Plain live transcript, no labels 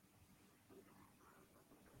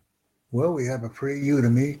Well, we have a free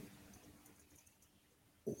Udemy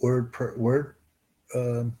word per word.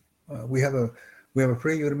 Um, we have a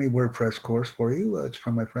free Udemy WordPress course for you. It's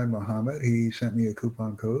from my friend Mohammed. He sent me a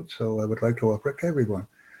coupon code, so I would like to offer it to everyone.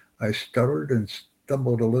 I stuttered and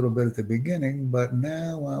stumbled a little bit at the beginning, but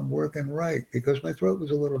now I'm working right because my throat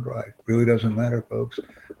was a little dry. Really doesn't matter, folks.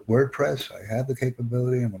 WordPress, I have the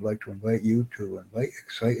capability and would like to invite you to invite,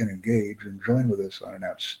 excite, and engage and join with us on an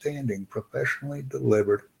outstanding, professionally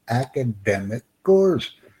delivered academic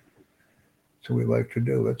course. So we like to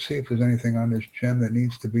do. Let's see if there's anything on this gem that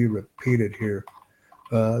needs to be repeated here.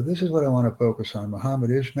 This is what I want to focus on.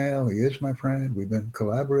 Muhammad Ismail, he is my friend. We've been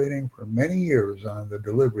collaborating for many years on the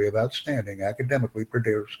delivery of outstanding academically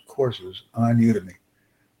produced courses on Udemy.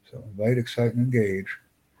 So invite, excite, and engage.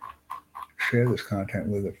 Share this content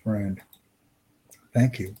with a friend.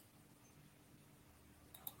 Thank you.